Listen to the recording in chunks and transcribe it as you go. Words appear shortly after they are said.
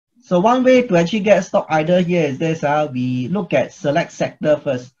So one way to actually get stock idea here is this, we look at select sector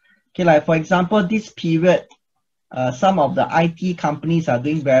first. Okay, like for example, this period, some of the IT companies are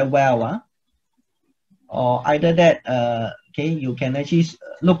doing very well, or either that, okay, you can actually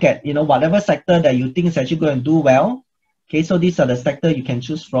look at, you know, whatever sector that you think is actually going to do well. Okay, so these are the sector you can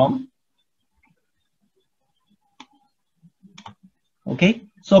choose from. Okay,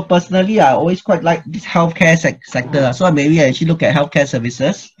 so personally, I always quite like this healthcare sector. So maybe I actually look at healthcare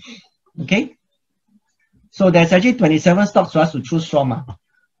services. Okay, so there's actually 27 stocks for us to choose from.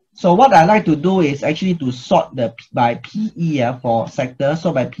 So what I like to do is actually to sort by PE for sector.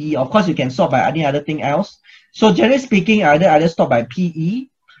 So by PE, of course, you can sort by any other thing else. So generally speaking, either sort by PE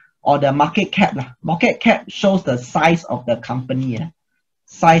or the market cap. Market cap shows the size of the company.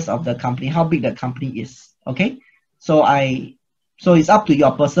 Size of the company, how big the company is. Okay, so it's up to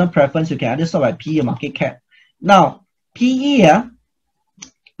your personal preference. You can either sort by PE or market cap. Now PE,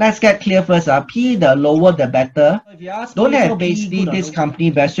 let's get clear first. PE, the lower the better. If you ask, don't have basically this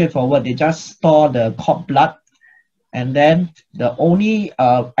company very straightforward. They just store the cord blood, and then the only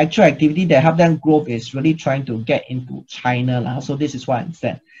actual activity that help them growth is really trying to get into China. So this is what I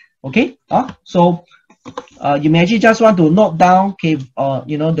understand. Okay. So you may actually just want to note down, okay,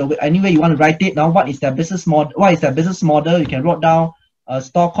 you know, any way you want to write it now. What is their business model? What is their business model? You can write down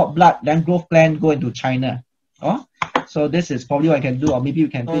store cord blood, then growth plan, go into China. So this is probably what I can do, or maybe you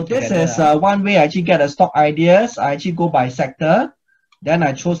can do it together. This is one way I actually get the stock ideas. I actually go by sector. Then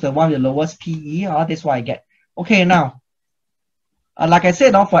I chose the one with the lowest PE. This is what I get. Okay, now, like I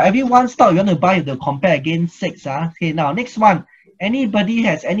said, for every one stock you want to buy, you have to compare against 6. Okay, now next one. Anybody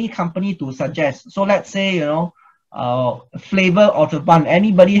has any company to suggest? So let's say, you know, flavor of the month.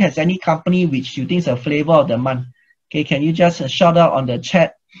 Anybody has any company which you think is a flavor of the month? Okay, can you just shout out on the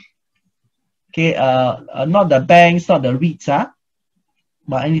chat? Okay, not the banks, not the REITs,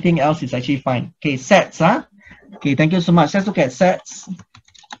 but anything else is actually fine. Okay, sets, Okay, thank you so much. Let's look at sets.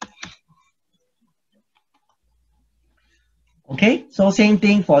 Okay, so same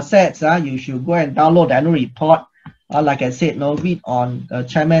thing for sets. You should go and download the annual report. Like I said, read on the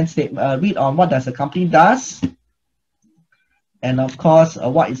chairman's statement, read on what does the company does, and of course,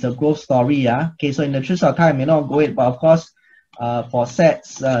 what is the growth story. Okay, so in the interest of time, I may not go it, but of course, for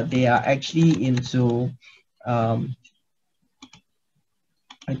sets, they are actually into, I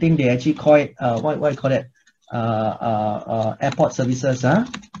think they actually call it, what do you call it? Airport services.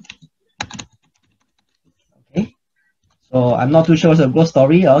 Okay, so I'm not too sure what's the growth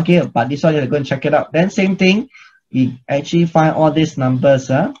story. Okay, but this one you're going to check it out. Then same thing. We actually find all these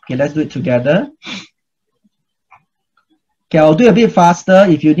numbers. Okay, let's do it together. Okay, I'll do a bit faster.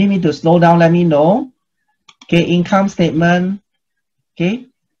 If you need me to slow down, let me know. Okay, income statement. Okay,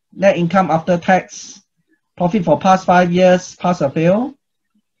 net income after tax. Profit for past 5 years, pass or fail.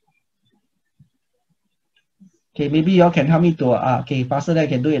 Okay, maybe you all can help me to, okay, faster than I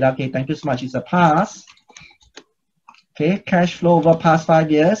can do it. Okay, thank you so much. It's a pass. Okay, cash flow over past 5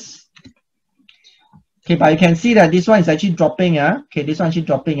 years. Okay, but you can see that this one is actually dropping. Okay, this one actually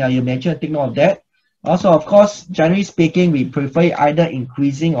dropping. You may actually take note of that. Also, of course, generally speaking, we prefer either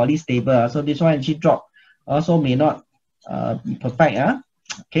increasing or at least stable. So this one actually drop. Also may not be perfect.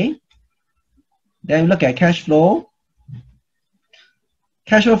 Okay. Then we look at cash flow.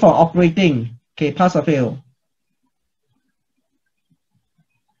 Cash flow from operating. Okay, pass or fail.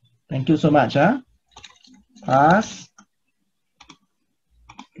 Thank you so much. Pass.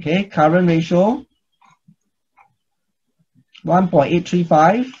 Okay, current ratio.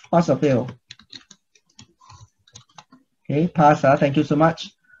 1.835, pass or fail. Okay, pass. Thank you so much.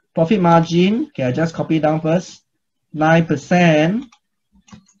 Profit margin. Okay, I just copy down first. 9%.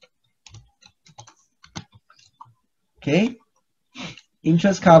 Okay.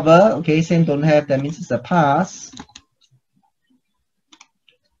 Interest cover. Okay, same don't have. That means it's a pass.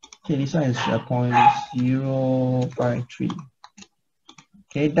 Okay, this one is 0.053.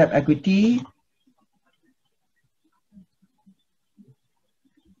 Okay, debt equity.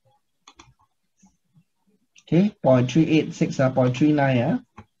 Okay, 0.386, 0.39.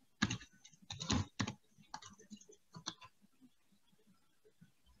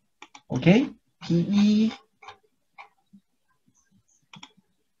 Okay, PE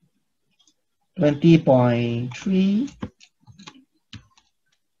 20.3.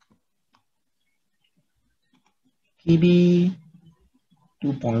 PB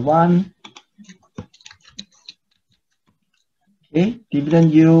 2.1. Okay,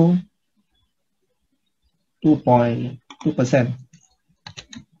 dividend yield 2.2%.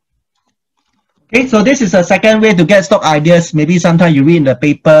 Okay, so this is a second way to get stock ideas. Maybe sometimes you read in the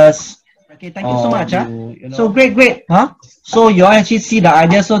papers, Okay, thank you so much. So great. Huh? So you all actually see the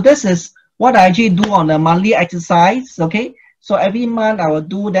idea. So this is what I actually do on a monthly exercise. Okay. So every month I will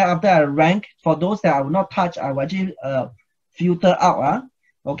do that. After I rank, for those that I will not touch, I will actually filter out.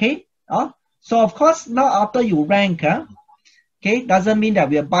 Okay. So of course now after you rank, okay, doesn't mean that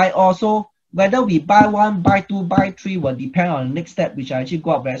we'll buy all. So whether we buy one, buy two, buy three will depend on the next step, which I actually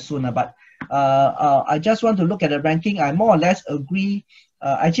go up very soon. But I just want to look at the ranking. I more or less agree.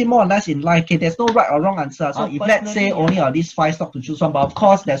 Actually, more or less in line. Okay, there's no right or wrong answer. So if let's say only on these 5 stocks to choose from, but of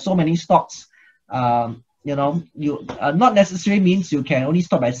course there's so many stocks. You know, you not necessarily means you can only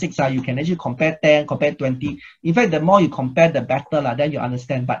stop at 6. You can actually compare 10, compare 20. In fact, the more you compare, the better. Then you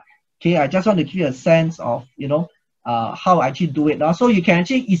understand. But okay, I just want to give you a sense of, you know, how I actually do it now. So you can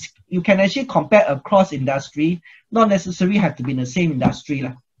actually compare across industry, not necessarily have to be in the same industry.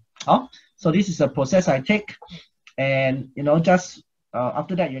 So this is a process I take, and you know, just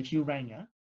after that you actually rank.